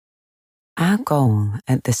Our goal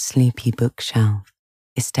at the Sleepy Bookshelf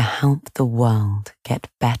is to help the world get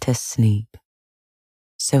better sleep.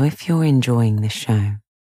 So if you're enjoying the show,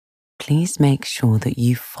 please make sure that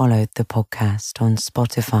you've followed the podcast on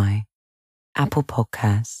Spotify, Apple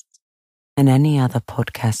Podcasts, and any other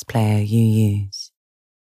podcast player you use.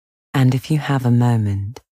 And if you have a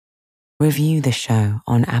moment, review the show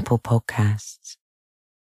on Apple Podcasts.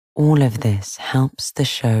 All of this helps the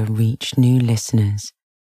show reach new listeners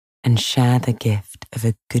and share the gift of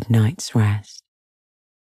a good night's rest.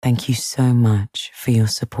 Thank you so much for your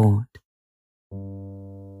support.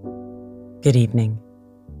 Good evening,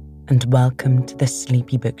 and welcome to the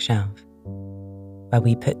Sleepy Bookshelf, where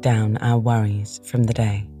we put down our worries from the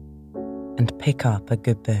day and pick up a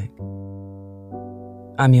good book.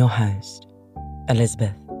 I'm your host,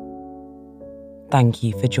 Elizabeth. Thank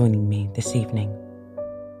you for joining me this evening.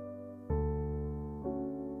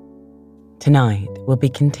 Tonight, we'll be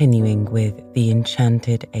continuing with the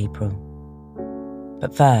Enchanted April.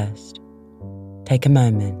 But first, take a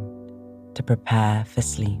moment to prepare for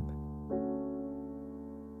sleep.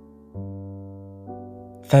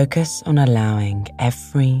 Focus on allowing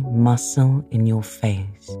every muscle in your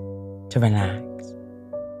face to relax.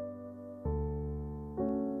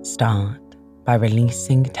 Start by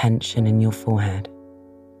releasing tension in your forehead.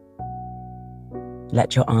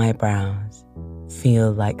 Let your eyebrows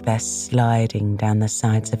feel like they're sliding down the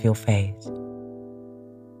sides of your face.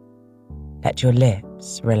 Let your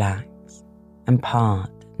lips relax and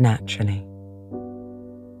part naturally.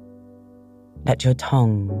 Let your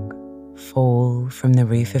tongue fall from the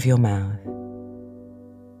roof of your mouth.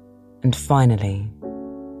 And finally,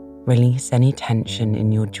 release any tension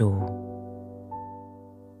in your jaw.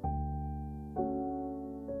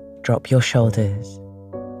 Drop your shoulders,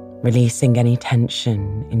 releasing any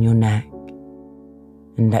tension in your neck,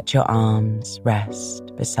 and let your arms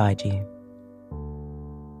rest beside you.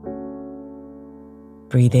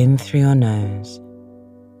 Breathe in through your nose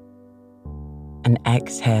and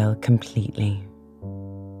exhale completely,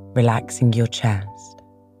 relaxing your chest.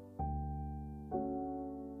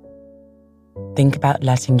 Think about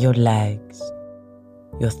letting your legs,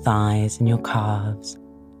 your thighs and your calves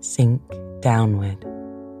sink downward.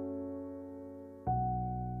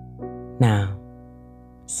 Now,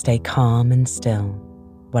 stay calm and still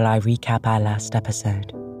while I recap our last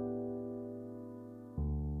episode.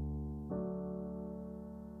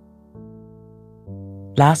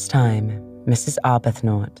 Last time, Mrs.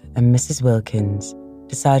 Arbuthnot and Mrs. Wilkins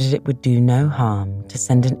decided it would do no harm to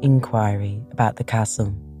send an inquiry about the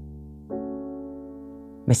castle.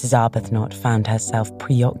 Mrs. Arbuthnot found herself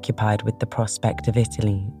preoccupied with the prospect of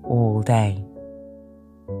Italy all day.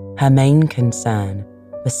 Her main concern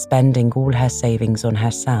was spending all her savings on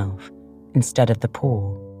herself instead of the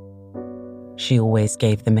poor. She always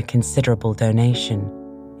gave them a considerable donation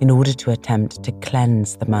in order to attempt to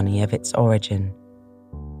cleanse the money of its origin.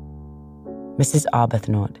 Mrs.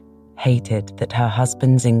 Arbuthnot hated that her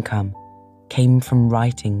husband's income came from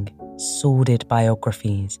writing sordid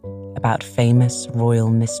biographies about famous royal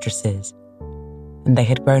mistresses, and they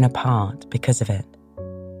had grown apart because of it.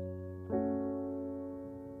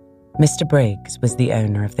 Mr. Briggs was the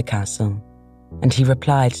owner of the castle, and he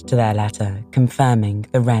replied to their letter confirming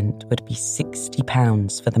the rent would be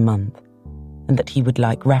 £60 for the month and that he would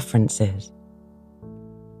like references.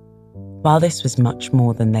 While this was much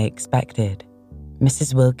more than they expected,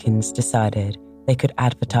 Mrs. Wilkins decided they could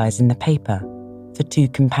advertise in the paper for 2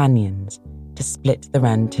 companions to split the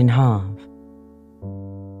rent in half.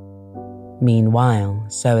 Meanwhile,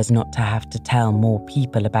 so as not to have to tell more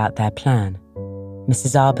people about their plan,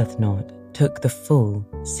 Mrs. Arbuthnot took the full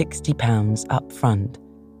 £60 up front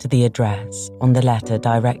to the address on the letter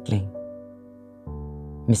directly.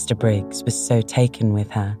 Mr. Briggs was so taken with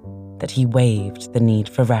her that he waived the need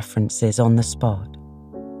for references on the spot.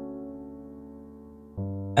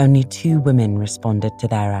 Only 2 women responded to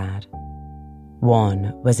their ad.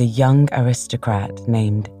 One was a young aristocrat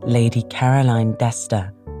named Lady Caroline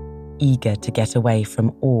Dester, eager to get away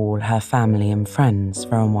from all her family and friends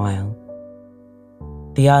for a while.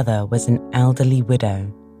 The other was an elderly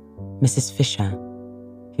widow, Mrs. Fisher,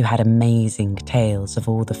 who had amazing tales of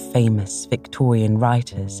all the famous Victorian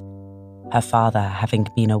writers, her father having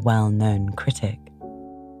been a well-known critic.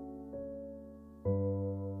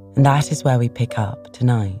 And that is where we pick up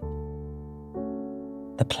tonight.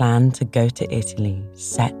 The plan to go to Italy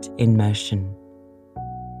set in motion.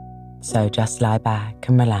 So just lie back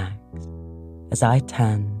and relax as I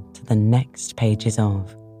turn to the next pages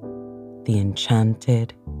of The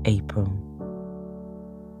Enchanted April.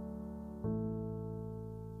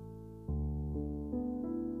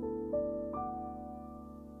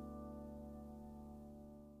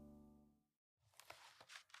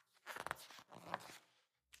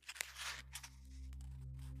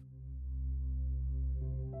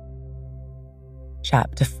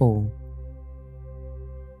 Chapter 4.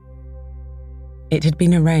 It had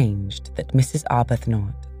been arranged that Mrs.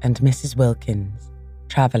 Arbuthnot and Mrs. Wilkins,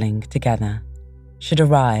 travelling together, should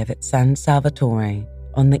arrive at San Salvatore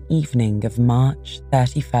on the evening of March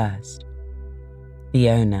 31st. The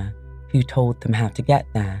owner, who told them how to get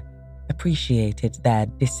there, appreciated their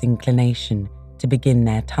disinclination to begin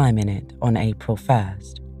their time in it on April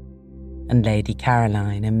 1st, and Lady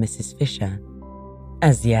Caroline and Mrs. Fisher,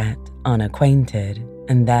 as yet unacquainted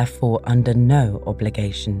and therefore under no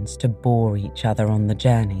obligations to bore each other on the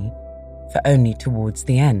journey, for only towards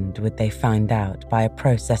the end would they find out by a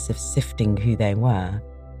process of sifting who they were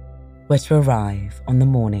to arrive on the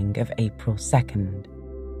morning of April 2nd.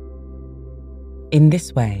 In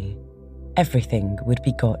this way, everything would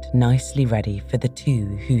be got nicely ready for the two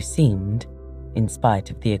who seemed, in spite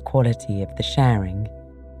of the equality of the sharing,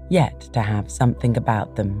 yet to have something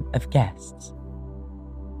about them of guests.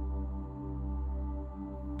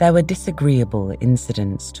 There were disagreeable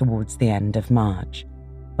incidents towards the end of March,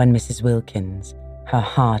 when Mrs. Wilkins, her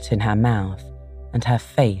heart in her mouth and her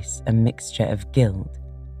face a mixture of guilt,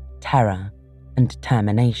 terror, and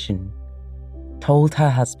determination, told her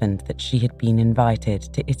husband that she had been invited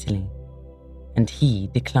to Italy, and he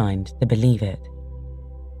declined to believe it.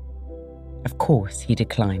 Of course he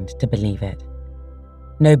declined to believe it.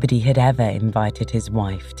 Nobody had ever invited his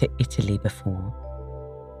wife to Italy before.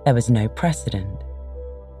 There was no precedent.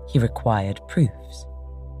 He required proofs.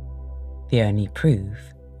 The only proof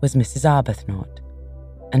was Mrs. Arbuthnot,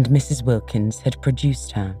 and Mrs. Wilkins had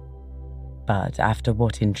produced her. But after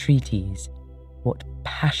what entreaties, what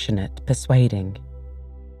passionate persuading!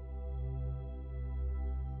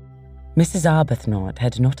 Mrs. Arbuthnot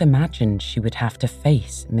had not imagined she would have to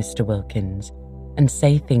face Mr. Wilkins and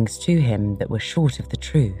say things to him that were short of the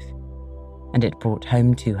truth, and it brought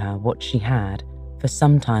home to her what she had for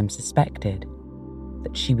some time suspected,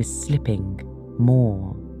 that she was slipping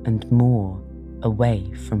more and more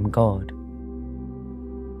away from God.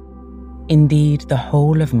 Indeed, the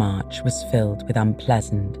whole of March was filled with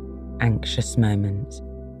unpleasant, anxious moments.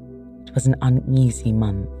 It was an uneasy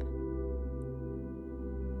month.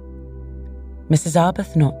 Mrs.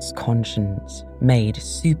 Arbuthnot's conscience, made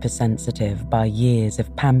supersensitive by years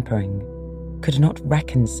of pampering, could not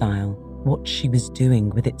reconcile what she was doing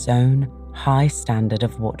with its own high standard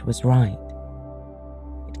of what was right.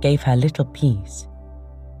 It gave her little peace.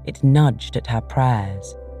 It nudged at her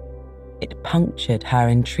prayers. It punctured her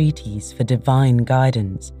entreaties for divine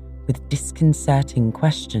guidance with disconcerting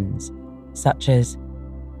questions, such as,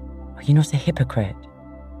 "Are you not a hypocrite?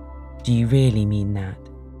 Do you really mean that?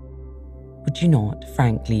 Would you not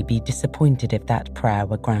frankly be disappointed if that prayer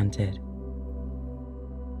were granted?"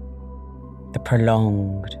 The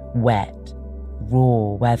prolonged, wet,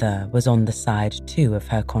 raw weather was on the side too of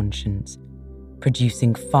her conscience,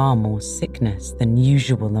 producing far more sickness than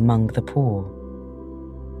usual among the poor.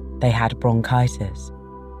 They had bronchitis,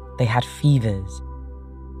 they had fevers,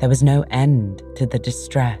 there was no end to the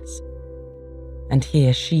distress. And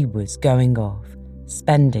here she was going off,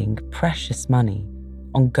 spending precious money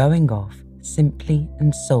on going off simply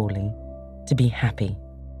and solely to be happy.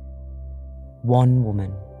 One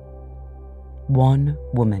woman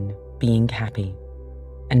being happy,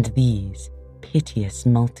 and these piteous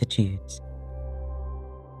multitudes.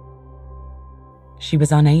 She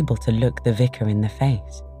was unable to look the vicar in the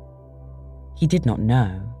face. He did not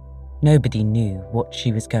know, nobody knew what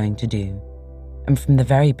she was going to do, and from the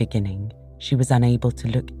very beginning she was unable to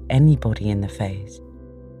look anybody in the face.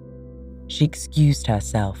 She excused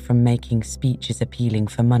herself from making speeches appealing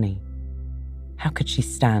for money. How could she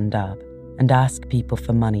stand up and ask people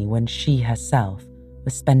for money when she herself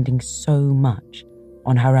was spending so much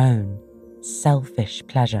on her own selfish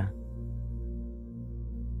pleasure?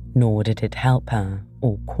 Nor did it help her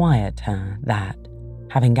or quiet her that,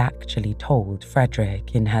 having actually told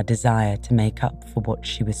Frederick in her desire to make up for what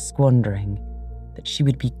she was squandering, that she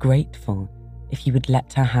would be grateful if he would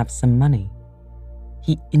let her have some money,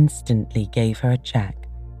 he instantly gave her a cheque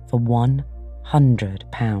for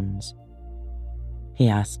 £100. He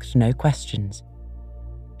asked no questions.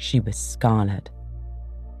 She was scarlet.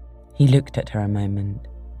 He looked at her a moment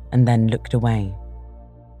and then looked away.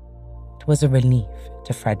 It was a relief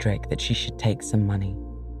to Frederick that she should take some money.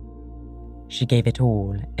 She gave it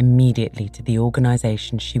all immediately to the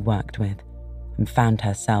organisation she worked with and found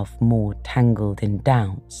herself more tangled in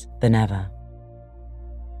doubts than ever.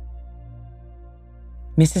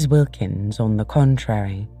 Mrs. Wilkins, on the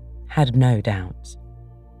contrary, had no doubts.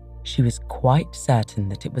 She was quite certain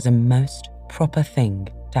that it was a most proper thing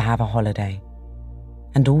to have a holiday,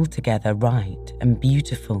 and altogether right and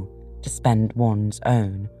beautiful to spend one's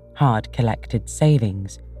own hard-collected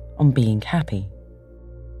savings on being happy.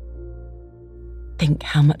 "Think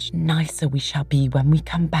how much nicer we shall be when we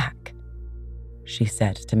come back," she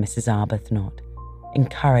said to Mrs. Arbuthnot,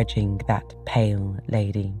 encouraging that pale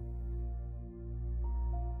lady.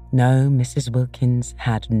 No, Mrs. Wilkins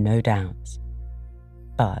had no doubts,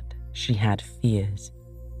 but she had fears,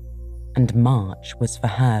 and March was for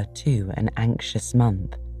her too an anxious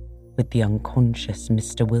month, with the unconscious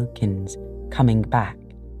Mr. Wilkins coming back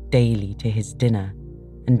daily to his dinner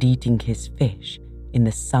and eating his fish in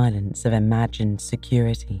the silence of imagined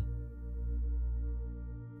security.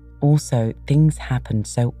 Also, things happened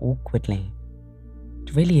so awkwardly.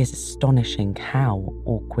 It really is astonishing how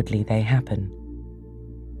awkwardly they happen.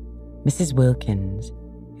 Mrs. Wilkins,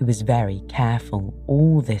 who was very careful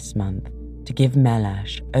all this month to give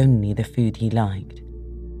Mellersh only the food he liked,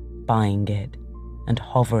 buying it and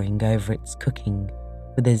hovering over its cooking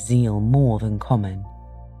with a zeal more than common,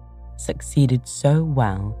 succeeded so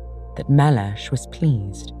well that Mellersh was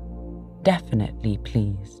pleased, definitely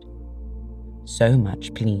pleased. So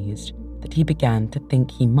much pleased that he began to think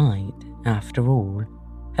he might, after all,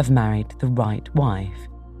 have married the right wife,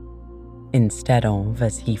 instead of,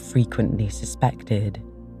 as he frequently suspected,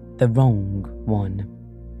 the wrong one.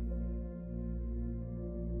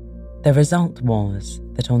 The result was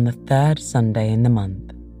that on the third Sunday in the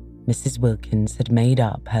month, Mrs. Wilkins had made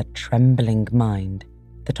up her trembling mind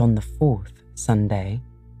that on the fourth Sunday,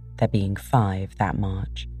 there being 5 that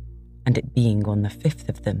March, and it being on the 5th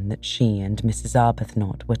of them that she and Mrs.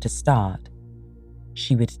 Arbuthnot were to start,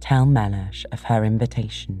 she would tell Mellersh of her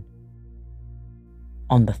invitation.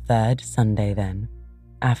 On the third Sunday then,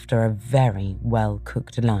 after a very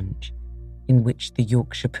well-cooked lunch, in which the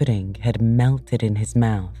Yorkshire pudding had melted in his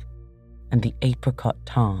mouth, and the apricot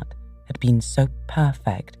tart had been so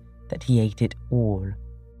perfect that he ate it all,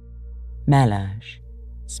 Mellersh,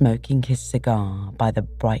 smoking his cigar by the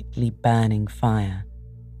brightly burning fire,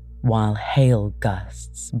 while hail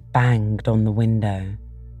gusts banged on the window,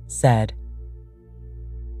 said,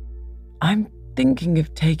 "I'm thinking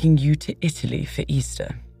of taking you to Italy for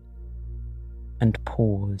Easter," and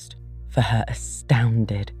paused for her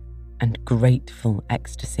astounded and grateful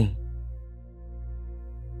ecstasy.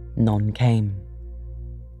 None came.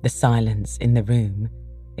 The silence in the room,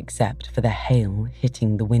 except for the hail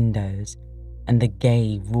hitting the windows and the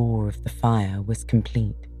gay roar of the fire, was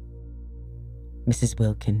complete. Mrs.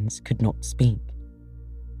 Wilkins could not speak.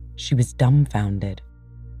 She was dumbfounded.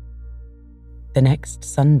 The next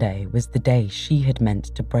Sunday was the day she had meant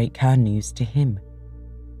to break her news to him,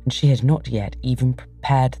 and she had not yet even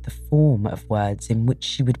prepared the form of words in which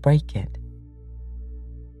she would break it.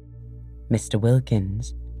 Mr.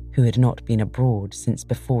 Wilkins, who had not been abroad since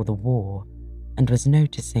before the war, and was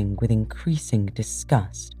noticing with increasing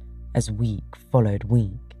disgust as week followed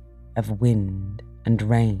week of wind and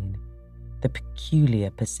rain the peculiar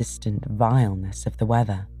persistent vileness of the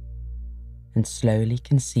weather, and slowly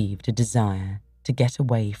conceived a desire to get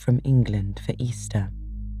away from England for Easter.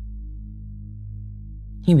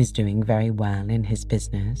 He was doing very well in his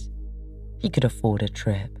business. He could afford a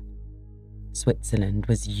trip. Switzerland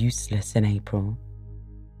was useless in April.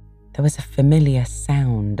 There was a familiar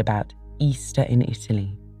sound about Easter in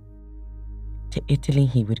Italy. To Italy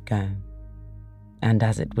he would go, and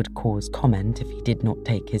as it would cause comment if he did not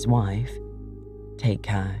take his wife, take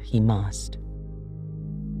her he must.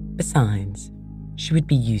 Besides, she would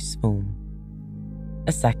be useful.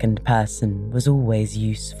 A second person was always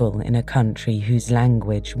useful in a country whose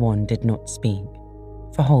language one did not speak,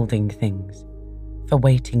 for holding things, for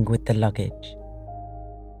waiting with the luggage.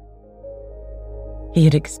 He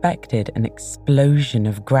had expected an explosion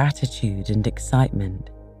of gratitude and excitement.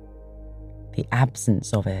 The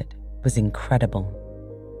absence of it was incredible.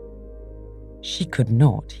 She could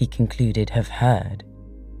not, he concluded, have heard.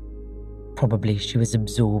 Probably she was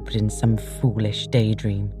absorbed in some foolish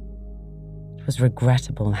daydream. It was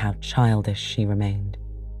regrettable how childish she remained.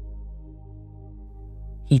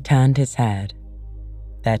 He turned his head.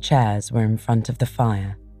 Their chairs were in front of the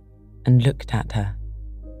fire, and looked at her.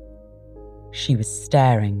 She was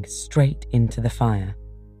staring straight into the fire,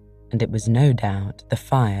 and it was no doubt the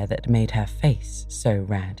fire that made her face so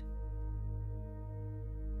red.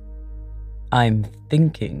 "I'm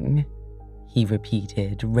thinking," he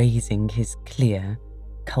repeated, raising his clear,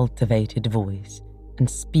 cultivated voice and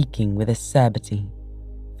speaking with acerbity,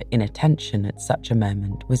 for inattention at such a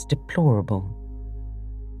moment was deplorable,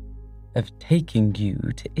 "of taking you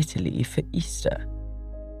to Italy for Easter.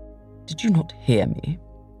 Did you not hear me?"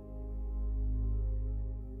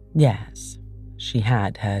 Yes, she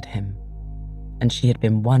had heard him, and she had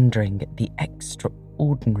been wondering at the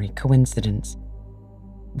extraordinary coincidence.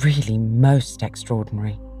 really most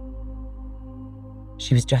extraordinary.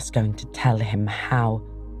 She was just going to tell him how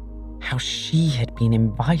she had been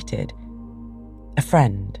invited. A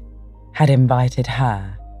friend had invited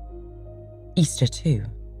her. Easter too.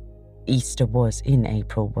 Easter was in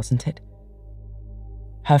April, wasn't it?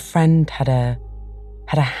 Her friend had a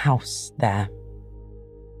house there.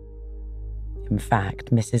 In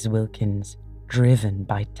fact, Mrs. Wilkins, driven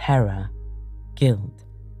by terror, guilt,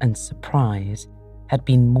 and surprise, had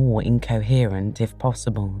been more incoherent, if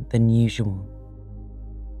possible, than usual.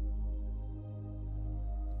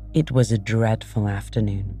 It was a dreadful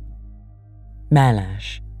afternoon.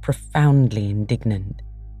 Mellersh, profoundly indignant,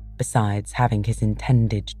 besides having his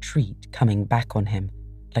intended treat coming back on him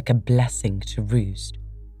like a blessing to roost,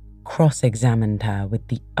 cross-examined her with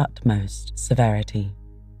the utmost severity.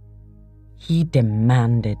 He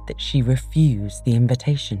demanded that she refuse the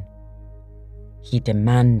invitation. He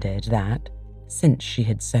demanded that, since she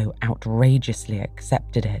had so outrageously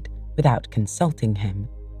accepted it without consulting him,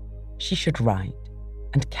 she should write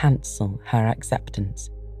and cancel her acceptance.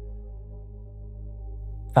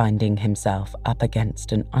 Finding himself up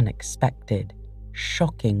against an unexpected,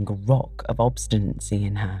 shocking rock of obstinacy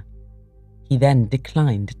in her, he then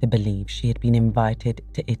declined to believe she had been invited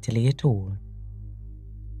to Italy at all.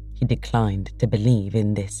 He declined to believe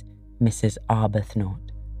in this Mrs.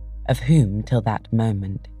 Arbuthnot, of whom till that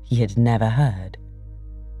moment he had never heard,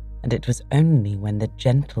 and it was only when the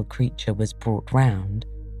gentle creature was brought round,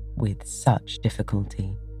 with such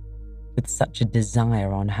difficulty, with such a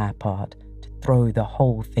desire on her part to throw the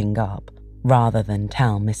whole thing up rather than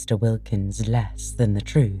tell Mr. Wilkins less than the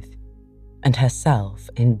truth, and herself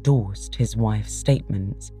endorsed his wife's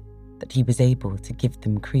statements, that he was able to give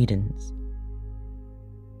them credence.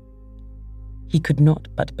 He could not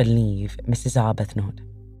but believe Mrs. Arbuthnot.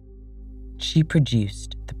 She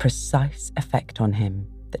produced the precise effect on him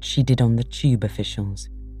that she did on the tube officials.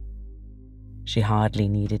 She hardly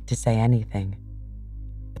needed to say anything,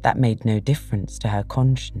 but that made no difference to her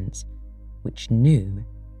conscience, which knew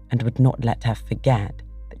and would not let her forget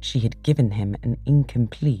that she had given him an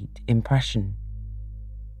incomplete impression.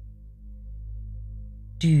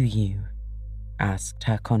 "Do you," asked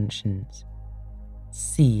her conscience,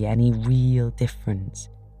 "see any real difference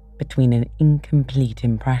between an incomplete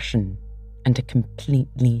impression and a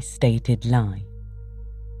completely stated lie?"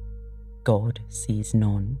 God sees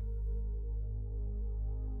none.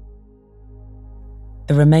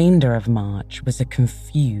 The remainder of March was a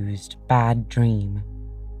confused, bad dream.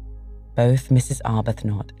 Both Mrs.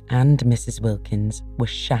 Arbuthnot and Mrs. Wilkins were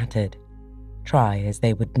shattered, try as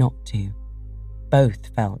they would not to. Both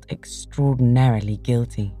felt extraordinarily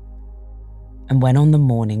guilty. And when on the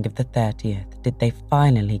morning of the 30th did they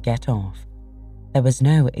finally get off, there was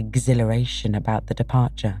no exhilaration about the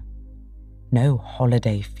departure, no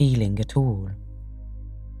holiday feeling at all.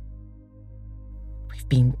 "We've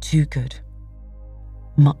been too good.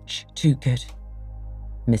 Much too good,"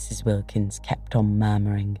 Mrs. Wilkins kept on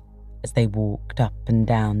murmuring as they walked up and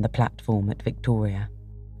down the platform at Victoria,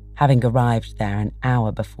 having arrived there an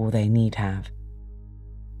hour before they need have.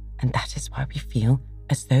 "And that is why we feel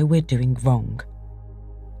as though we're doing wrong.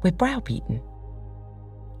 We're browbeaten.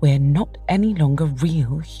 We're not any longer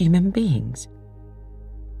real human beings.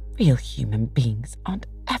 Real human beings aren't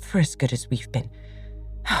ever as good as we've been."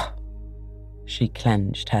 She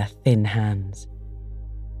clenched her thin hands.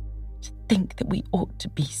 "To think that we ought to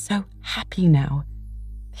be so happy now,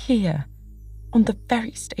 here, on the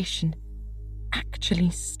very station, actually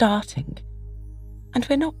starting. And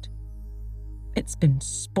we're not. It's been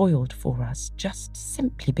spoiled for us just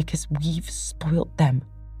simply because we've spoiled them.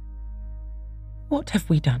 What have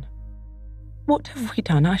we done? What have we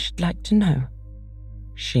done, I should like to know?"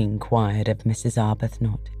 she inquired of Mrs.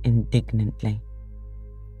 Arbuthnot indignantly.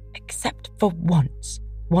 "Except for once,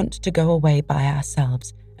 want to go away by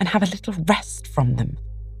ourselves and have a little rest from them."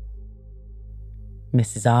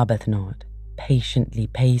 Mrs. Arbuthnot, patiently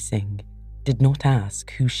pacing, did not ask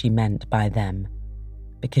who she meant by them,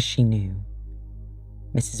 because she knew.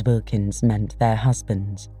 Mrs. Wilkins meant their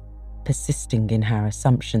husbands, persisting in her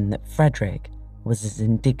assumption that Frederick was as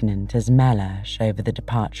indignant as Mellersh over the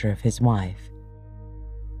departure of his wife,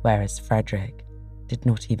 whereas Frederick did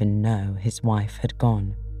not even know his wife had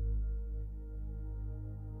gone.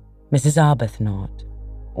 Mrs. Arbuthnot,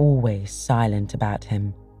 always silent about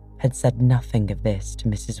him, had said nothing of this to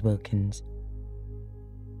Mrs. Wilkins.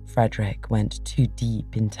 Frederick went too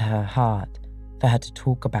deep into her heart for her to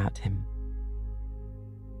talk about him.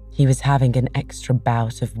 He was having an extra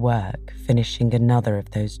bout of work, finishing another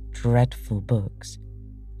of those dreadful books,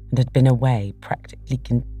 and had been away practically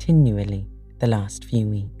continually the last few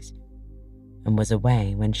weeks, and was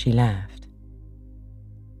away when she left.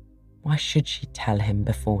 Why should she tell him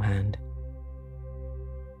beforehand?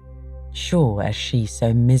 Sure as she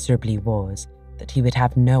so miserably was that he would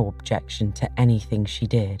have no objection to anything she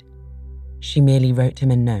did, she merely wrote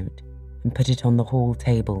him a note and put it on the hall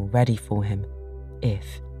table ready for him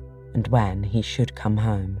if and when he should come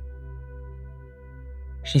home.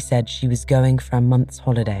 She said she was going for a month's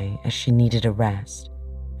holiday as she needed a rest,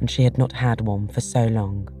 and she had not had one for so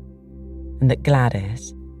long, and that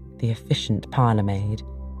Gladys, the efficient parlour-maid,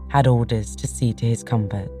 had orders to see to his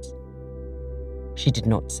comforts. She did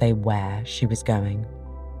not say where she was going.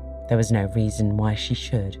 There was no reason why she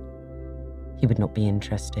should. He would not be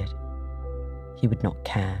interested. He would not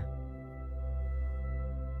care.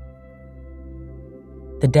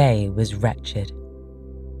 The day was wretched,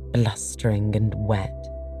 blustering and wet.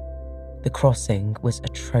 The crossing was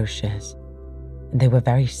atrocious, and they were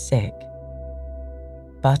very sick.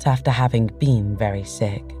 But after having been very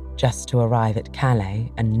sick, just to arrive at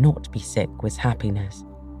Calais and not be sick was happiness.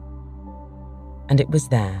 And it was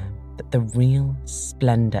there that the real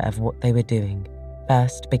splendour of what they were doing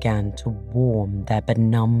first began to warm their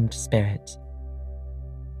benumbed spirits.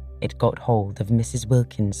 It got hold of Mrs.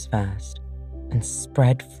 Wilkins first, and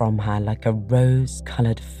spread from her like a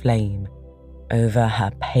rose-coloured flame over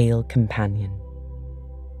her pale companion.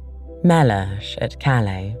 Mellersh at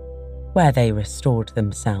Calais, where they restored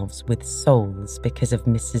themselves with soles because of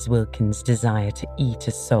Mrs. Wilkins' desire to eat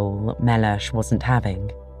a sole Mellersh wasn't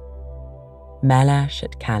having. Mellersh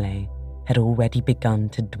at Calais had already begun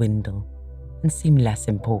to dwindle and seem less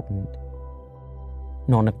important.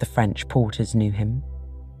 None of the French porters knew him.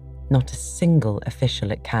 Not a single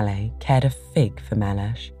official at Calais cared a fig for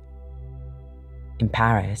Mellersh. In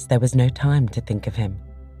Paris, there was no time to think of him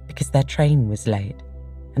because their train was late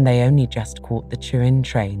and they only just caught the Turin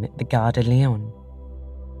train at the Gare de Lyon.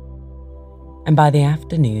 And by the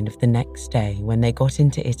afternoon of the next day, when they got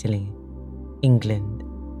into Italy, England,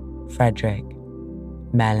 Frederick,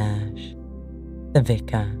 Mellersh, the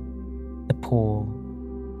vicar, the poor,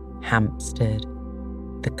 Hampstead,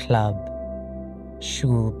 the club,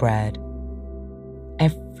 Shoolbred,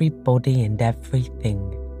 everybody and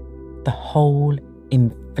everything, the whole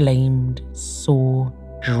inflamed, sore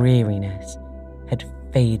dreariness had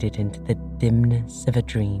faded into the dimness of a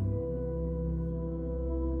dream.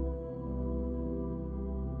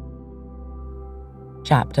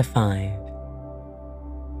 Chapter 5.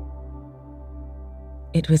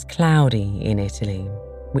 It was cloudy in Italy,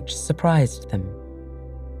 which surprised them.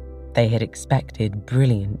 They had expected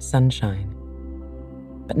brilliant sunshine.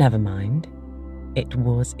 But never mind, it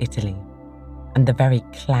was Italy, and the very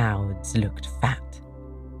clouds looked fat.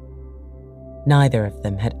 Neither of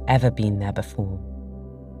them had ever been there before.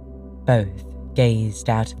 Both gazed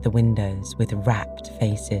out of the windows with rapt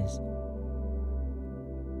faces.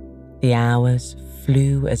 The hours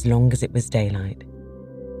flew as long as it was daylight,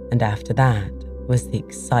 and after that was the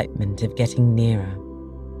excitement of getting nearer,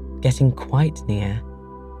 getting quite near,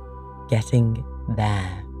 getting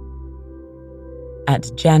there.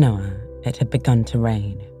 At Genoa, it had begun to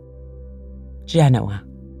rain. Genoa.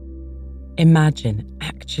 Imagine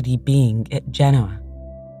actually being at Genoa,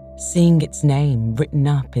 seeing its name written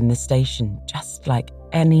up in the station just like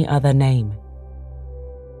any other name.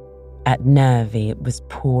 At Nervi it was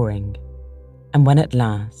pouring, and when at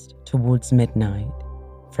last, towards midnight,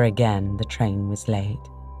 for again the train was late,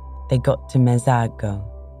 they got to Mezzago,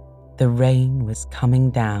 the rain was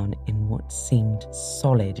coming down in what seemed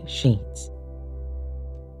solid sheets.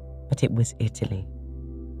 But it was Italy.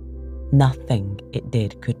 Nothing it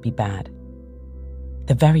did could be bad.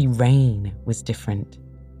 The very rain was different.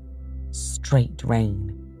 Straight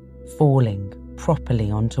rain, falling properly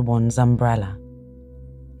onto one's umbrella.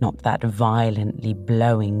 Not that violently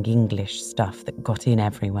blowing English stuff that got in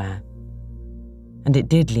everywhere. And it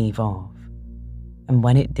did leave off. And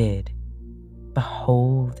when it did,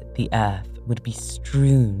 behold, the earth would be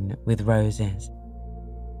strewn with roses.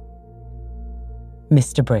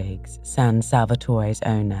 Mr. Briggs, San Salvatore's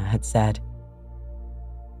owner, had said,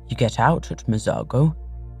 "You get out at Mezzago,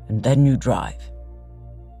 and then you drive."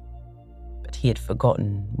 But he had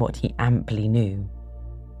forgotten what he amply knew,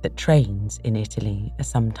 that trains in Italy are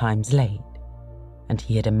sometimes late, and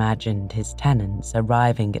he had imagined his tenants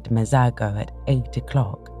arriving at Mezzago at 8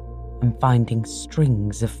 o'clock and finding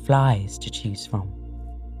strings of flies to choose from.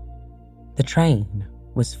 The train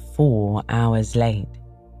was 4 hours late,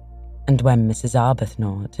 and when Mrs.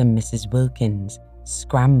 Arbuthnot and Mrs. Wilkins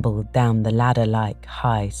scrambled down the ladder-like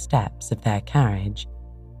high steps of their carriage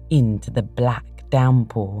into the black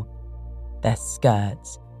downpour, their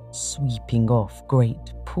skirts sweeping off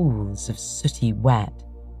great pools of sooty wet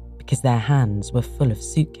because their hands were full of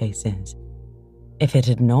suitcases. If it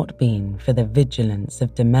had not been for the vigilance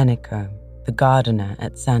of Domenico, the gardener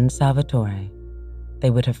at San Salvatore, they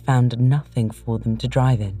would have found nothing for them to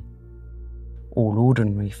drive in. All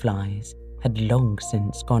ordinary flies had long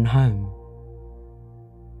since gone home.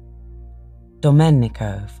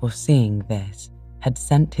 Domenico, foreseeing this, had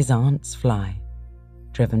sent his aunt's fly,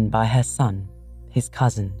 driven by her son, his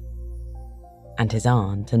cousin, and his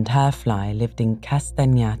aunt and her fly lived in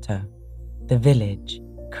Castagnato, the village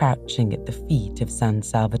crouching at the feet of San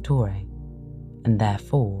Salvatore, and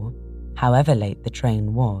therefore, however late the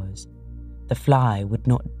train was, the fly would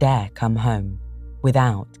not dare come home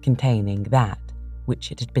without containing that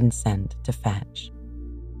which it had been sent to fetch.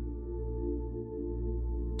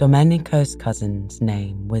 Domenico's cousin's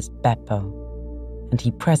name was Beppo, and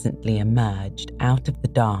he presently emerged out of the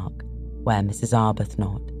dark where Mrs.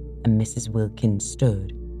 Arbuthnot and Mrs. Wilkins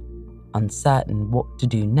stood, uncertain what to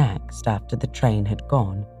do next after the train had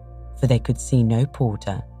gone, for they could see no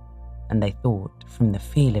porter, and they thought, from the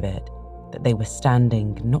feel of it, that they were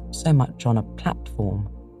standing not so much on a platform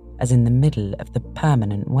as in the middle of the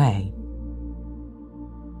permanent way.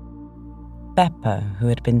 Beppo, who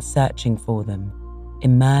had been searching for them,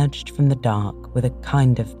 emerged from the dark with a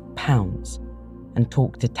kind of pounce and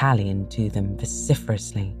talked Italian to them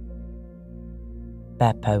vociferously.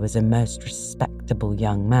 Beppo was a most respectable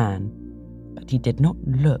young man, but he did not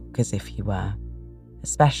look as if he were,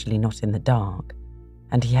 especially not in the dark,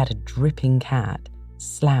 and he had a dripping hat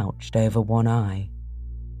slouched over one eye.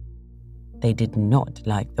 They did not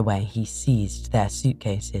like the way he seized their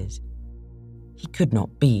suitcases. He could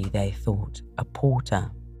not be, they thought, a porter.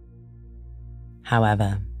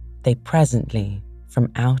 However, they presently,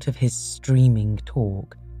 from out of his streaming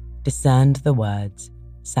talk, discerned the words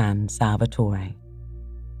San Salvatore,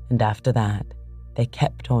 and after that they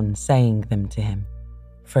kept on saying them to him,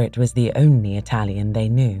 for it was the only Italian they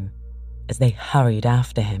knew, as they hurried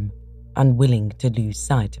after him, unwilling to lose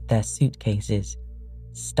sight of their suitcases,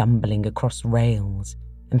 stumbling across rails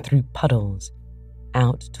and through puddles,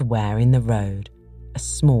 out to where in the road a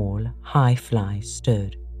small, high fly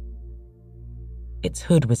stood. Its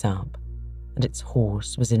hood was up, and its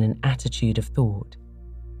horse was in an attitude of thought.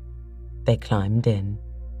 They climbed in,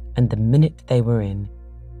 and the minute they were in,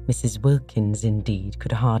 Mrs. Wilkins indeed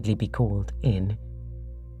could hardly be called in.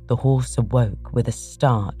 The horse awoke with a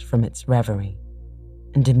start from its reverie,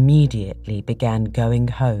 and immediately began going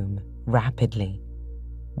home rapidly,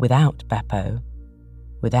 without Beppo,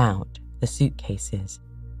 without the suitcases.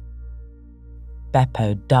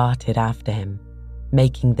 Beppo darted after him,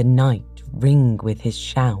 making the night ring with his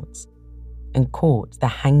shouts, and caught the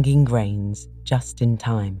hanging reins just in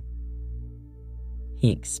time.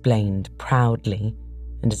 He explained proudly,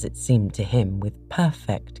 and as it seemed to him with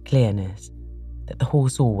perfect clearness, that the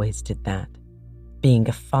horse always did that, being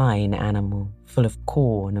a fine animal full of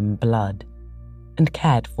corn and blood, and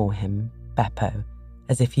cared for him, Beppo,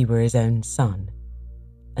 as if he were his own son,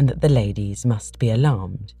 and that the ladies must be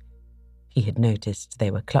alarmed. He had noticed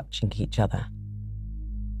they were clutching each other.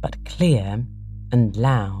 But clear and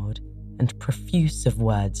loud and profuse of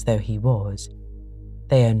words though he was,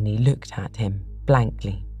 they only looked at him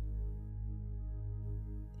blankly.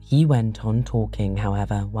 He went on talking,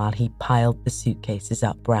 however, while he piled the suitcases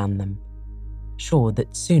up round them, sure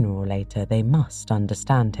that sooner or later they must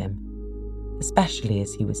understand him, especially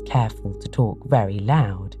as he was careful to talk very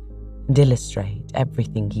loud and illustrate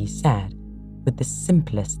everything he said with the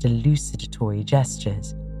simplest elucidatory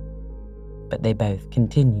gestures. But they both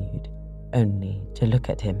continued only to look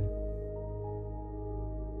at him.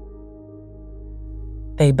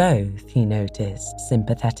 They both, he noticed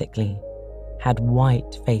sympathetically, had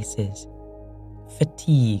white faces,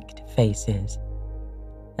 fatigued faces,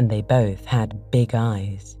 and they both had big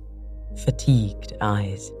eyes, fatigued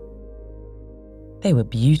eyes. They were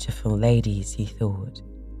beautiful ladies, he thought,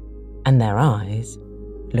 and their eyes,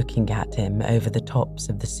 looking at him over the tops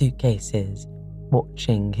of the suitcases,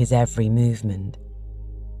 watching his every movement.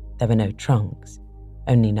 There were no trunks,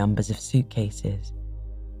 only numbers of suitcases,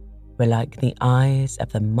 were like the eyes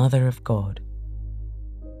of the Mother of God.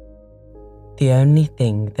 The only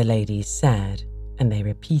thing the ladies said, and they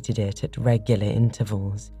repeated it at regular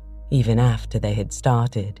intervals, even after they had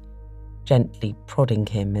started, gently prodding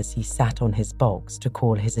him as he sat on his box to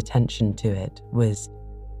call his attention to it, was,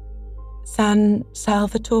 "San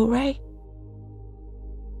Salvatore?"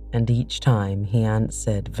 And each time he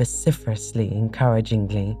answered vociferously,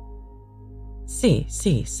 encouragingly, "Si,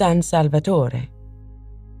 San Salvatore."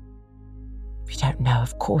 "We don't know,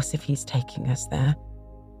 of course, if he's taking us there,"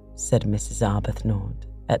 said Mrs. Arbuthnot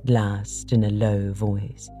at last in a low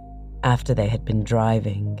voice. after they had been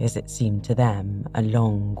driving, as it seemed to them, a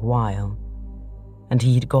long while, and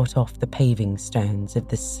he had got off the paving stones of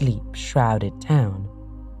the sleep-shrouded town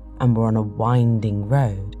and were on a winding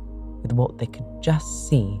road with what they could just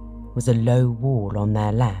see was a low wall on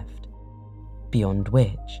their left, beyond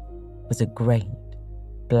which was a great,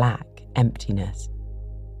 black emptiness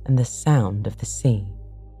and the sound of the sea.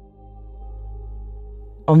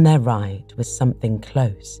 On their right was something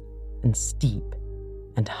close and steep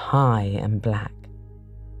and high and black.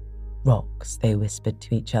 Rocks, they whispered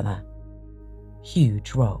to each other.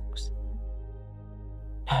 Huge rocks.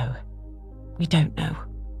 "No, we don't know,"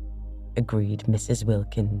 agreed Mrs.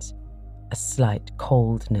 Wilkins, a slight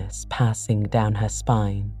coldness passing down her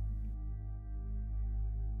spine.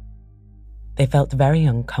 They felt very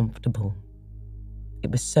uncomfortable.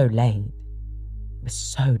 It was so late. It was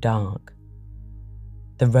so dark.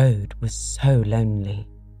 The road was so lonely.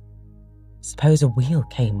 Suppose a wheel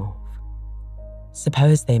came off.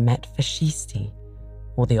 Suppose they met fascisti,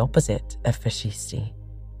 or the opposite of fascisti.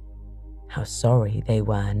 How sorry they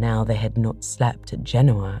were now they had not slept at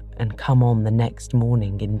Genoa and come on the next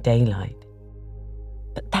morning in daylight.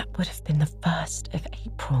 "But that would have been the 1st of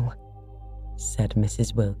April, said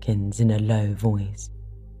Mrs. Wilkins in a low voice.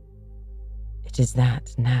 "It is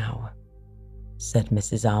that now," said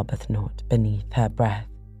Mrs. Arbuthnot beneath her breath.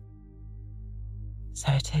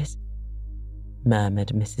 "So it is," murmured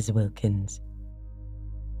Mrs. Wilkins.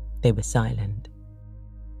 They were silent.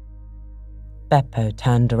 Beppo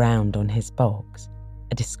turned around on his box,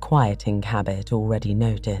 a disquieting habit already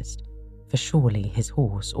noticed, for surely his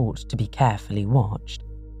horse ought to be carefully watched,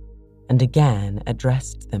 and again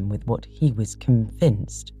addressed them with what he was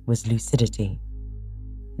convinced was lucidity.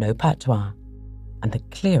 No patois, and the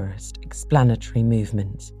clearest explanatory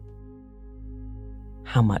movements.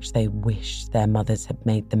 How much they wished their mothers had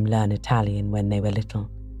made them learn Italian when they were little.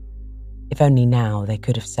 If only now they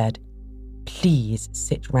could have said, "Please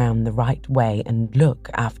sit round the right way and look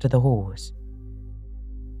after the horse."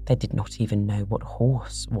 They did not even know what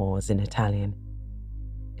horse was in Italian.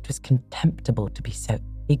 It was contemptible to be so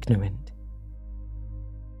ignorant.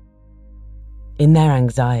 In their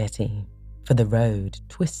anxiety, for the road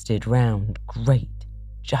twisted round great,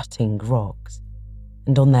 jutting rocks,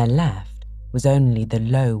 and on their left was only the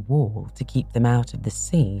low wall to keep them out of the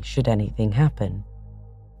sea should anything happen,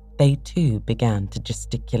 they too began to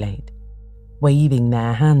gesticulate, waving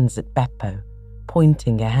their hands at Beppo,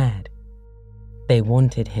 pointing ahead. They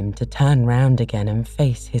wanted him to turn round again and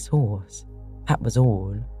face his horse, that was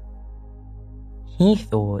all. He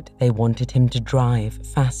thought they wanted him to drive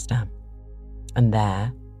faster, and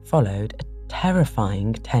there followed a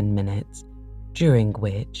terrifying 10 minutes, during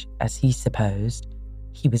which, as he supposed,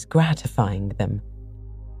 he was gratifying them.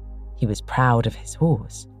 He was proud of his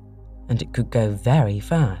horse, and it could go very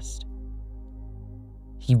fast.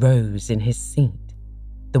 He rose in his seat,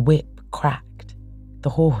 the whip cracked, the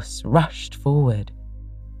horse rushed forward,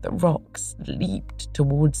 the rocks leaped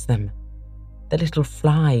towards them, the little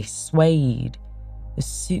fly swayed, the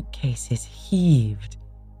suitcases heaved.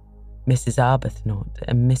 Mrs. Arbuthnot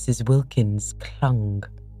and Mrs. Wilkins clung.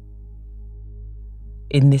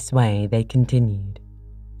 In this way they continued,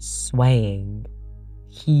 swaying,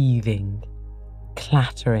 heaving,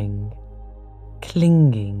 clattering,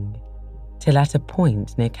 clinging, till at a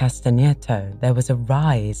point near Castagneto there was a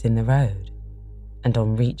rise in the road, and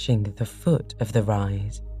on reaching the foot of the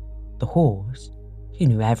rise, the horse, who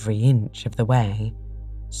knew every inch of the way,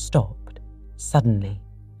 stopped suddenly,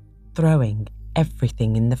 throwing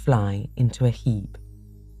everything in the fly into a heap,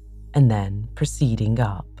 and then proceeding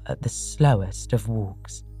up at the slowest of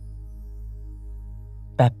walks.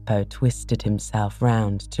 Beppo twisted himself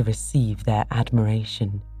round to receive their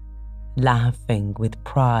admiration, laughing with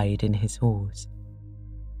pride in his horse.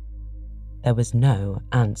 There was no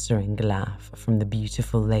answering laugh from the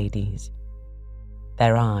beautiful ladies.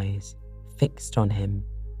 Their eyes, fixed on him,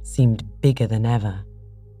 seemed bigger than ever,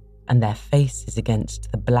 and their faces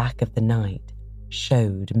against the black of the night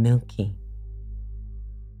showed milky.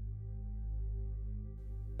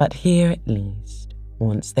 But here at least,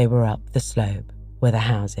 once they were up the slope, were the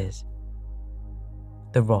houses.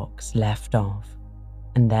 The rocks left off,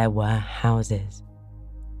 and there were houses.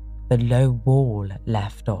 The low wall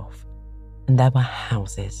left off, and there were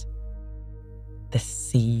houses. The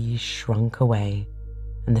sea shrunk away,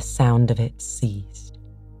 and the sound of it ceased,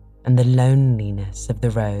 and the loneliness of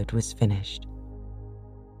the road was finished.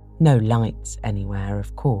 No lights anywhere,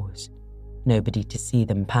 of course, nobody to see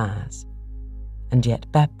them pass, and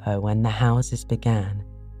yet Beppo, when the houses began,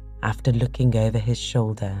 after looking over his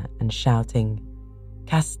shoulder and shouting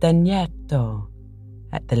 "Castagneto"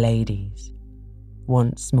 at the ladies,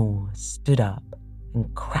 once more stood up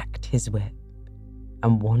and cracked his whip,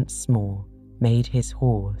 and once more made his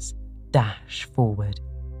horse dash forward.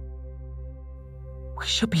 "We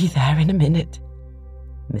shall be there in a minute,"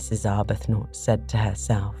 Mrs. Arbuthnot said to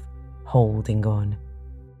herself, holding on.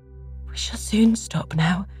 "We shall soon stop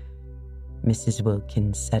now," Mrs.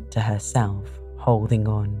 Wilkins said to herself, holding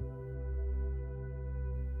on.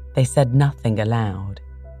 They said nothing aloud,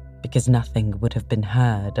 because nothing would have been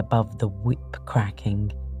heard above the whip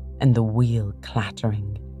cracking and the wheel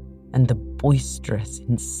clattering and the boisterous,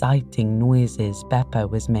 inciting noises Beppo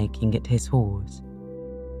was making at his horse.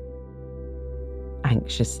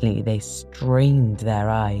 Anxiously, they strained their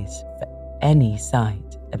eyes for any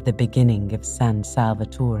sight of the beginning of San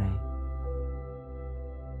Salvatore.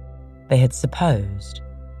 They had supposed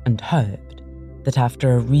and hoped that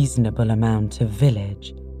after a reasonable amount of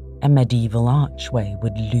village, a medieval archway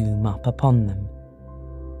would loom up upon them,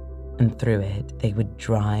 and through it they would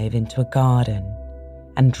drive into a garden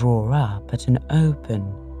and draw up at an open,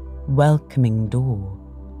 welcoming door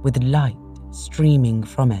with light streaming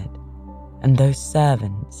from it, and those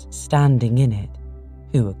servants standing in it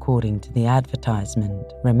who, according to the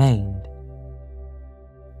advertisement, remained.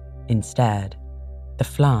 Instead, the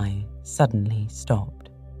fly suddenly stopped.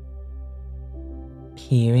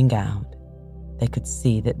 Peering out, they could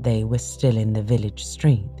see that they were still in the village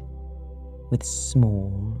street, with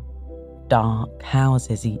small, dark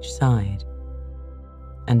houses each side,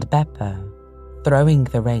 and Beppo, throwing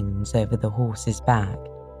the reins over the horse's back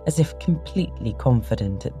as if completely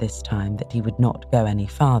confident at this time that he would not go any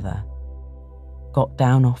farther, got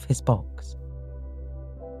down off his box.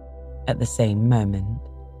 At the same moment,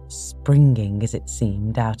 springing as it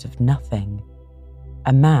seemed out of nothing,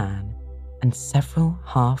 a man and several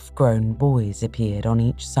half-grown boys appeared on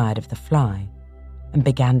each side of the fly and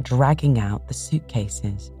began dragging out the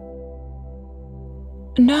suitcases.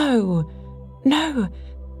 "No, no,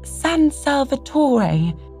 San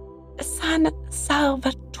Salvatore! San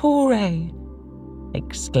Salvatore!"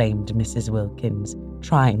 exclaimed Mrs. Wilkins,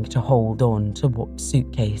 trying to hold on to what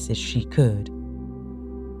suitcases she could.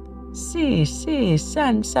 "Si,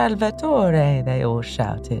 San Salvatore," they all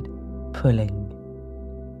shouted, pulling.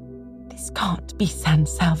 "This can't be San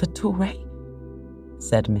Salvatore,"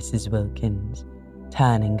 said Mrs. Wilkins,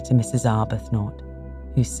 turning to Mrs. Arbuthnot,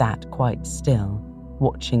 who sat quite still,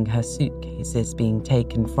 watching her suitcases being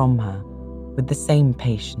taken from her with the same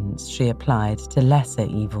patience she applied to lesser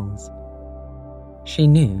evils. She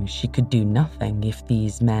knew she could do nothing if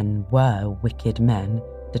these men were wicked men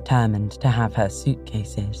determined to have her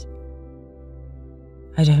suitcases.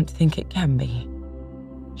 "I don't think it can be,"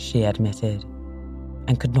 she admitted,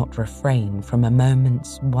 and could not refrain from a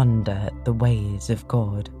moment's wonder at the ways of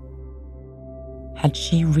God. Had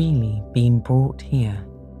she really been brought here?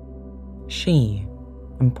 She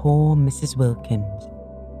and poor Mrs. Wilkins,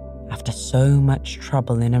 after so much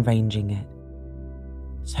trouble in arranging it,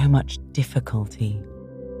 so much difficulty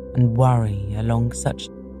and worry along such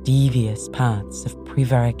devious paths of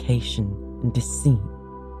prevarication and deceit,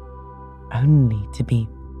 only to be...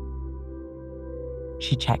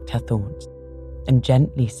 She checked her thoughts and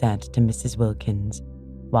gently said to Mrs. Wilkins,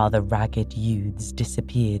 while the ragged youths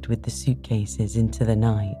disappeared with the suitcases into the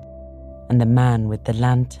night, and the man with the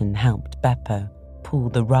lantern helped Beppo pull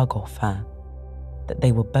the rug off her, that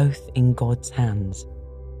they were both in God's hands.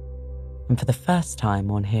 And for the first time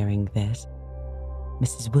on hearing this,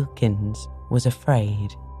 Mrs. Wilkins was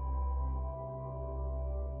afraid.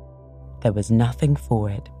 There was nothing for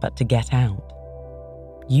it but to get out.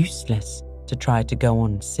 Useless to try to go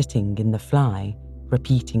on sitting in the fly,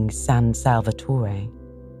 repeating San Salvatore.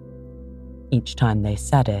 Each time they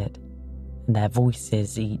said it, and their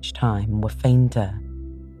voices each time were fainter,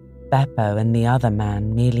 Beppo and the other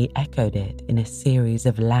man merely echoed it in a series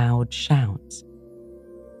of loud shouts.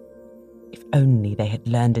 If only they had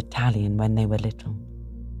learned Italian when they were little.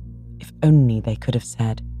 If only they could have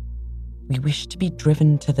said, "We wish to be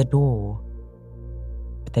driven to the door."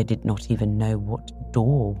 But they did not even know what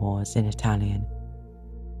door was in Italian.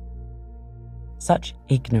 Such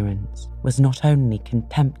ignorance was not only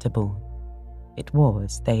contemptible, it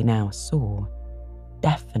was, they now saw,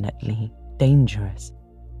 definitely dangerous.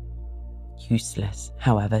 Useless,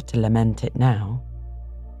 however, to lament it now.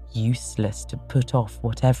 Useless to put off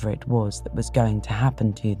whatever it was that was going to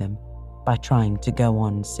happen to them by trying to go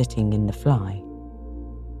on sitting in the fly.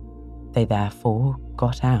 They therefore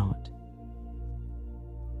got out.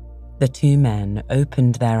 The two men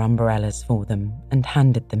opened their umbrellas for them and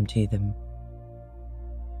handed them to them.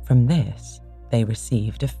 From this, they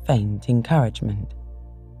received a faint encouragement,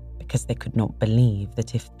 because they could not believe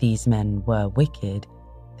that if these men were wicked,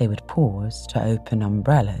 they would pause to open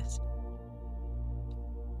umbrellas.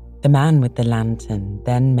 The man with the lantern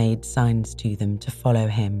then made signs to them to follow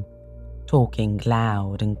him, talking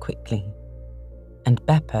loud and quickly, and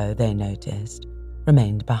Beppo, they noticed,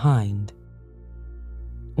 remained behind.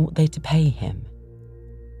 Ought they to pay him?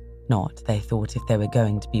 Not, they thought, if they were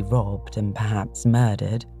going to be robbed and perhaps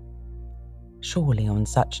murdered. Surely on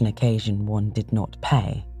such an occasion one did not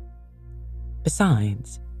pay.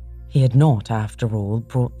 Besides, he had not, after all,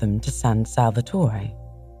 brought them to San Salvatore.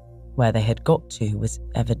 Where they had got to was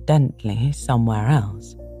evidently somewhere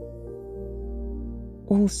else.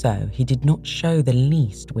 Also, he did not show the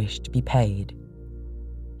least wish to be paid.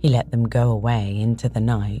 He let them go away into the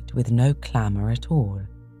night with no clamour at all.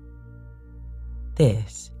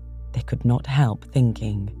 This, they could not help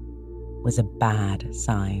thinking, was a bad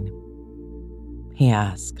sign. He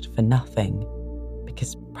asked for nothing,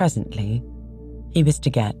 because presently he was to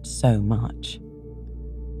get so much.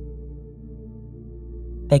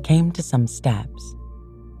 They came to some steps.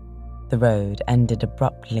 The road ended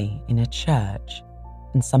abruptly in a church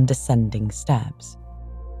and some descending steps.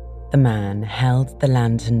 The man held the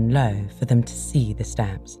lantern low for them to see the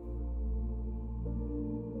steps.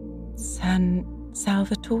 "San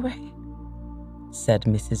Salvatore?" said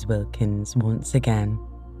Mrs. Wilkins once again,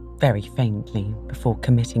 very faintly, before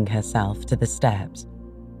committing herself to the steps.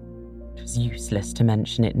 It was useless to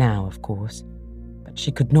mention it now, of course, but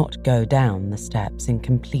she could not go down the steps in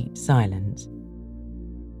complete silence.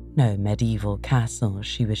 No medieval castle,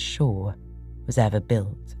 she was sure, was ever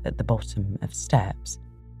built at the bottom of steps.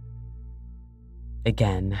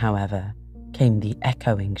 Again, however, came the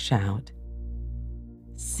echoing shout.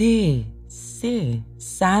 "Sì, sì,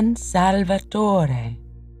 San Salvatore."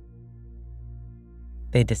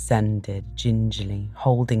 They descended gingerly,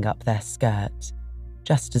 holding up their skirts,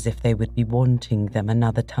 just as if they would be wanting them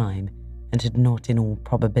another time and had not in all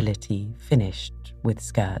probability finished with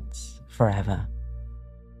skirts forever.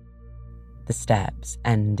 The steps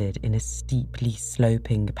ended in a steeply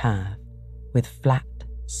sloping path with flat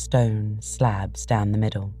stone slabs down the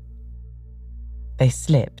middle. They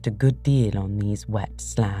slipped a good deal on these wet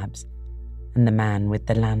slabs, and the man with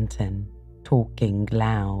the lantern, talking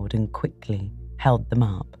loud and quickly, held them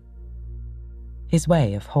up. His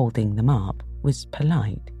way of holding them up was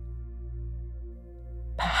polite.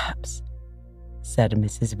 "Perhaps," said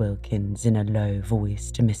Mrs. Wilkins in a low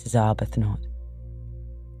voice to Mrs. Arbuthnot,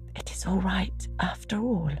 "it is all right after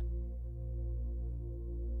all."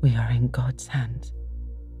 "We are in God's hands,"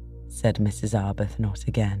 said Mrs. Arbuthnot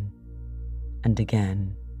again, and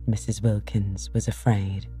again Mrs. Wilkins was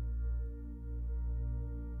afraid.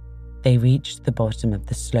 They reached the bottom of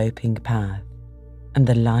the sloping path, and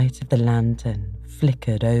the light of the lantern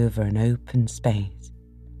flickered over an open space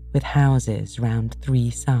with houses round 3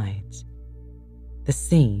 sides. The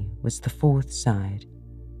sea was the 4th side,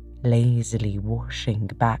 lazily washing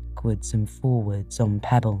backwards and forwards on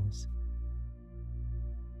pebbles.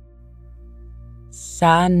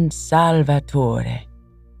 "San Salvatore,"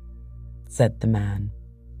 said the man,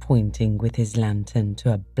 pointing with his lantern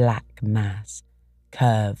to a black mass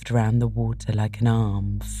curved round the water like an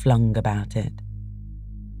arm flung about it.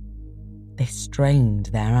 They strained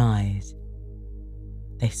their eyes.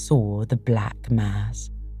 They saw the black mass,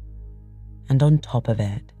 and on top of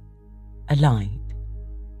it, a light.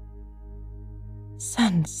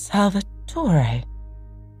 "San Salvatore,"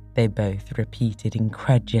 they both repeated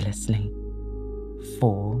incredulously.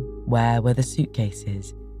 For where were the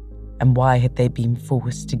suitcases, and why had they been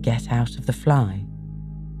forced to get out of the fly?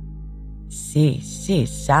 "Sì, sì,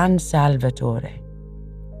 San Salvatore."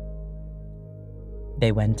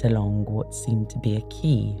 They went along what seemed to be a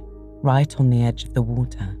quay, right on the edge of the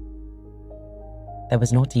water. There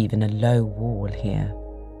was not even a low wall here,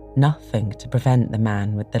 nothing to prevent the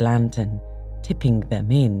man with the lantern tipping them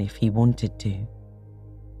in if he wanted to.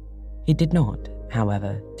 He did not,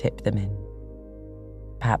 however, tip them in.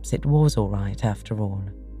 Perhaps it was all right after all,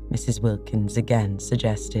 Mrs. Wilkins again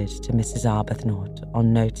suggested to Mrs. Arbuthnot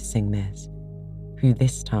on noticing this, who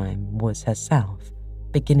this time was herself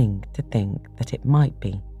beginning to think that it might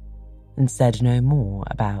be, and said no more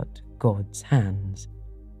about God's hands.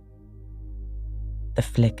 The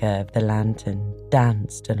flicker of the lantern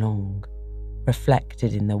danced along,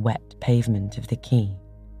 reflected in the wet pavement of the quay.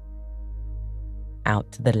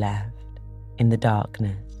 Out to the left, in the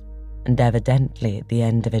darkness, and evidently at the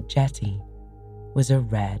end of a jetty, was a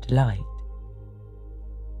red light.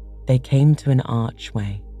 They came to an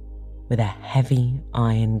archway with a heavy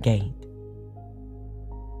iron gate.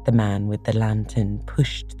 The man with the lantern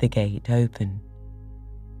pushed the gate open.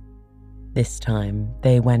 This time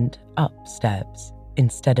they went up steps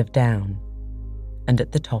instead of down, and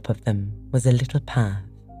at the top of them was a little path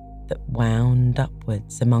that wound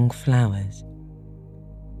upwards among flowers.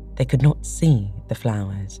 They could not see the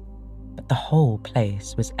flowers, but the whole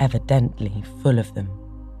place was evidently full of them.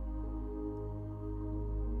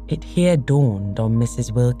 It here dawned on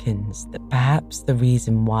Mrs. Wilkins that perhaps the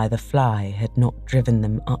reason why the fly had not driven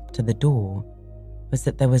them up to the door was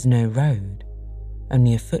that there was no road,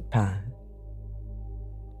 only a footpath.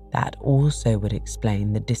 That also would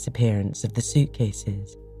explain the disappearance of the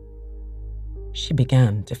suitcases. She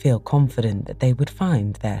began to feel confident that they would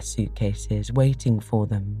find their suitcases waiting for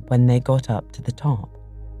them when they got up to the top.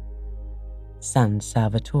 San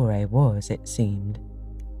Salvatore was, it seemed,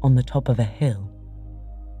 on the top of a hill,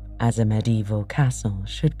 as a medieval castle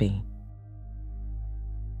should be.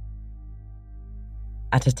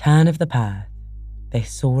 At a turn of the path, they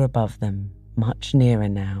saw above them, much nearer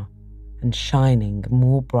now, and shining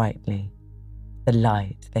more brightly, the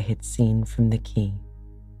light they had seen from the quay.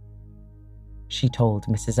 She told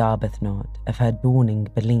Mrs. Arbuthnot of her dawning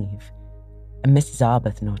belief, and Mrs.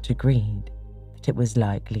 Arbuthnot agreed that it was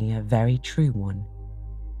likely a very true one.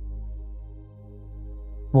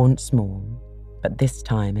 Once more, but this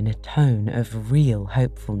time in a tone of real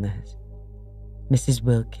hopefulness, Mrs.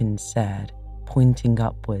 Wilkins said, pointing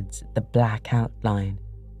upwards at the black outline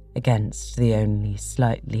against the only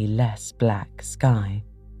slightly less black sky,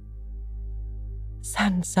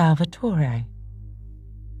 "San Salvatore."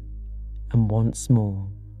 And once more,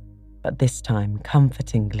 but this time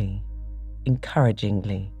comfortingly,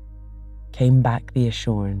 encouragingly, came back the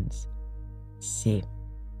assurance, "Si,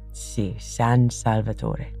 San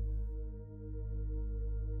Salvatore."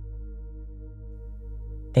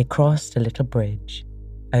 They crossed a little bridge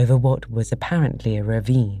over what was apparently a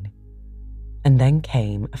ravine, and then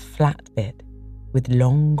came a flat bit with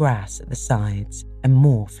long grass at the sides and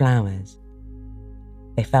more flowers.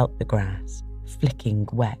 They felt the grass flicking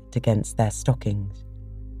wet against their stockings,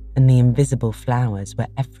 and the invisible flowers were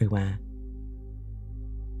everywhere.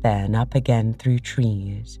 Then up again through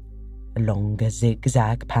trees, along a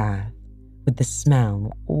zigzag path, with the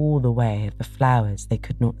smell all the way of the flowers they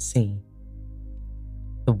could not see.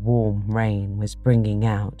 The warm rain was bringing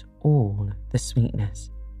out all the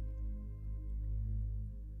sweetness.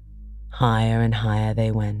 Higher and higher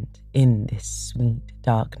they went in this sweet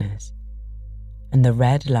darkness, and the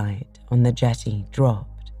red light on the jetty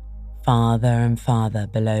dropped farther and farther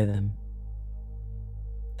below them.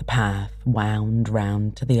 The path wound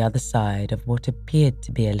round to the other side of what appeared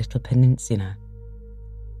to be a little peninsula.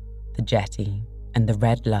 The jetty and the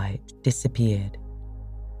red light disappeared.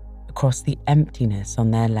 Across the emptiness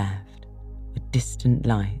on their left were distant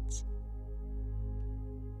lights.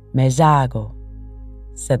 "Mezzago,"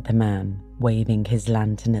 said the man, waving his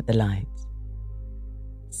lantern at the lights.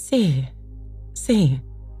 "Si, si,"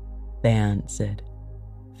 they answered,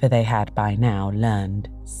 for they had by now learned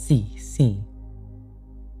si.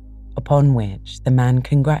 Upon which the man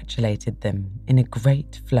congratulated them in a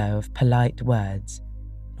great flow of polite words,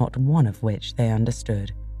 not one of which they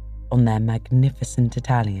understood, on their magnificent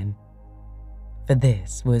Italian. For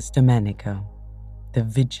this was Domenico, the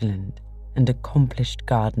vigilant and accomplished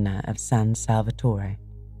gardener of San Salvatore,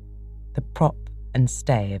 the prop and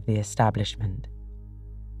stay of the establishment,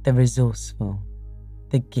 the resourceful,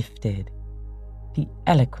 the gifted, the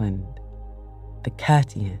eloquent, the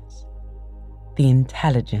courteous, the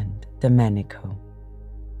intelligent Domenico.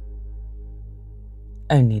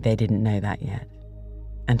 Only they didn't know that yet,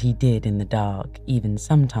 and he did in the dark, even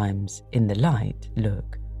sometimes in the light,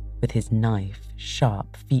 look, with his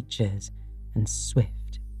knife-sharp features and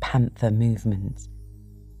swift panther movements,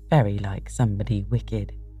 very like somebody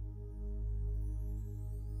wicked.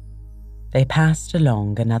 They passed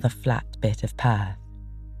along another flat bit of path,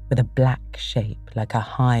 with a black shape like a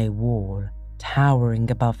high wall towering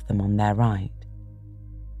above them on their right,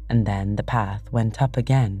 and then the path went up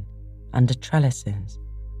again under trellises,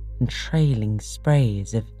 and trailing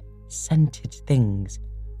sprays of scented things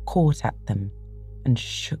caught at them and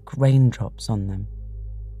shook raindrops on them,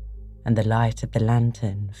 and the light of the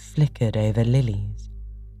lantern flickered over lilies,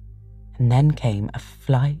 and then came a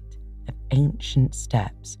flight of ancient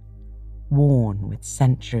steps worn with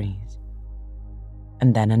centuries,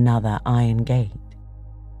 and then another iron gate,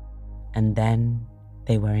 and then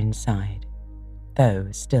they were inside,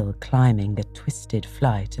 though still climbing a twisted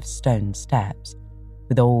flight of stone steps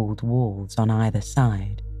with old walls on either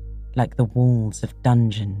side, like the walls of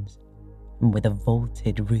dungeons, and with a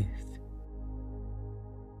vaulted roof.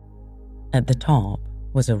 At the top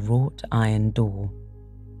was a wrought iron door,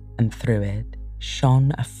 and through it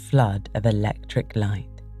shone a flood of electric light.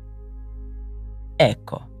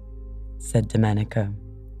 "Ecco," said Domenico,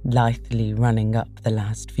 lithely running up the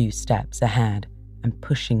last few steps ahead and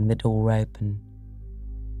pushing the door open.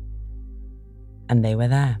 And they were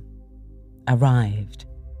there, arrived,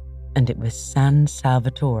 and it was San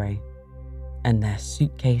Salvatore, and their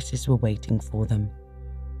suitcases were waiting for them,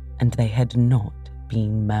 and they had not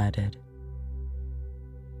been murdered.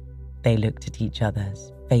 They looked at each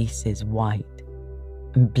other's faces white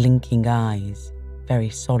and blinking eyes very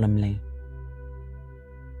solemnly.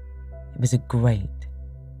 It was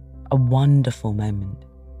a wonderful moment.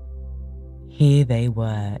 Here they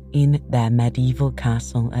were in their medieval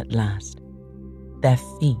castle at last. Their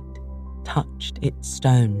feet touched its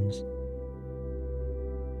stones.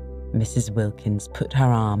 Mrs. Wilkins put her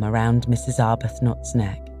arm around Mrs. Arbuthnot's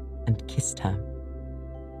neck and kissed her.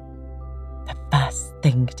 "The first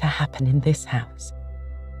thing to happen in this house,"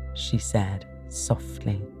 she said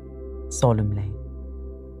softly, solemnly,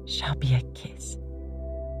 "shall be a kiss."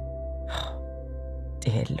 "Oh,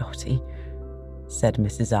 dear Lottie," said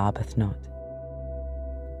Mrs. Arbuthnot.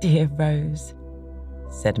 "Dear Rose,"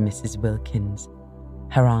 said Mrs. Wilkins,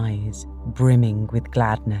 her eyes brimming with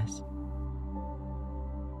gladness.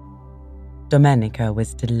 Domenico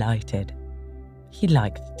was delighted. He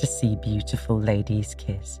liked to see beautiful ladies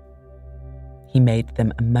kiss. He made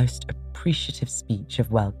them a most appreciative speech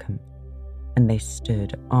of welcome, and they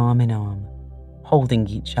stood arm in arm, holding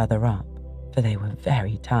each other up, for they were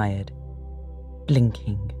very tired,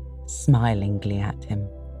 blinking smilingly at him,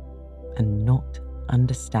 and not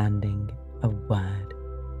understanding a word.